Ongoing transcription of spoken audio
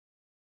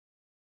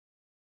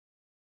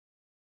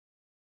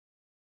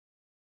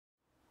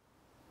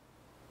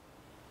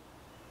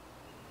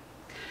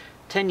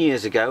10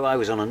 years ago I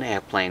was on an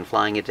airplane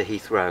flying into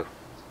Heathrow,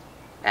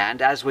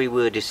 and as we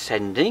were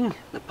descending,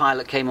 the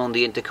pilot came on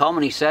the intercom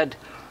and he said,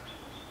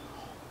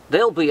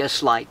 "There'll be a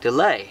slight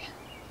delay."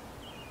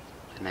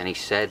 And then he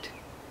said,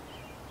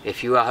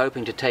 "If you are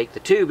hoping to take the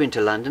tube into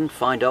London,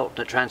 find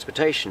alternate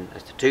transportation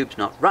as the tube's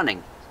not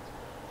running."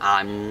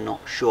 I'm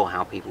not sure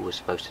how people were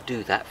supposed to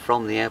do that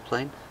from the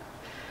airplane.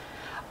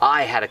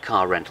 I had a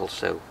car rental,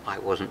 so I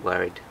wasn't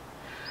worried.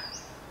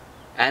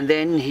 And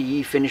then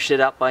he finished it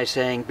up by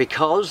saying,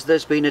 "Because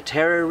there's been a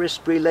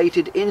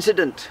terrorist-related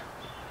incident."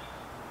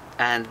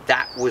 And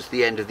that was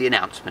the end of the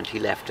announcement. He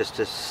left us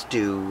to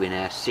stew in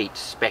our seats,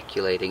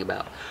 speculating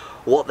about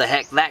what the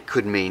heck that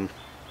could mean.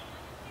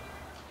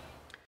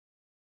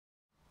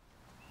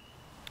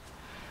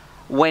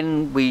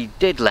 When we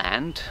did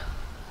land,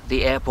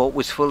 the airport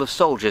was full of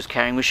soldiers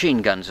carrying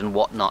machine guns and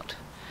whatnot.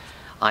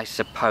 I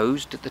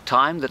supposed at the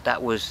time that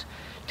that was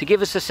to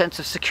give us a sense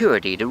of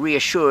security, to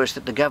reassure us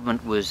that the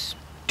government was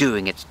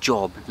doing its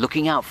job,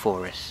 looking out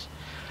for us.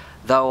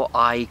 Though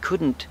I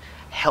couldn't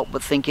help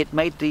but think it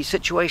made the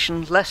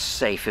situation less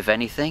safe, if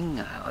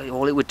anything.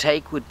 All it would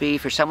take would be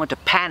for someone to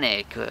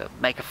panic,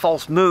 make a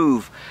false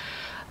move,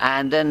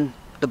 and then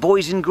the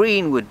boys in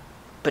green would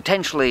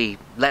potentially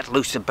let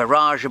loose a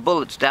barrage of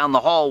bullets down the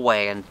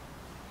hallway and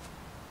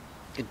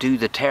do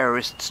the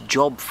terrorists'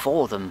 job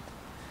for them.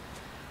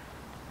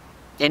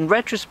 In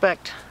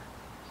retrospect,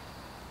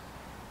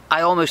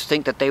 I almost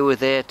think that they were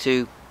there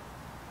to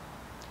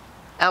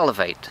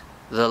elevate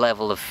the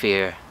level of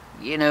fear,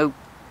 you know,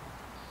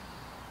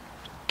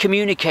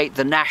 communicate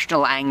the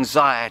national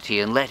anxiety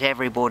and let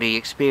everybody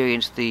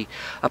experience the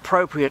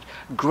appropriate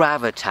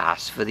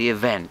gravitas for the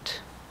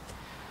event,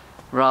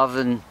 rather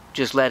than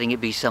just letting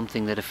it be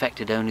something that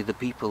affected only the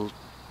people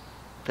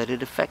that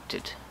it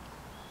affected.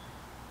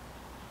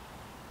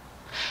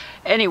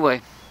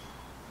 Anyway,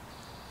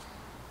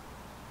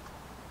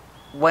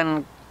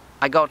 when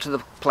I got to the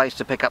place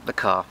to pick up the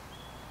car,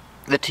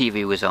 the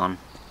TV was on,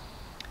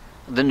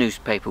 the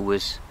newspaper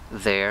was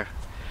there,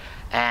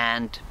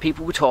 and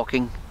people were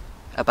talking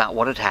about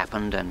what had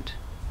happened, and,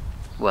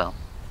 well,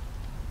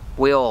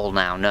 we all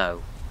now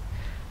know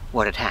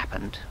what had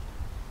happened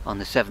on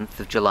the 7th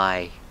of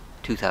July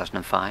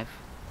 2005.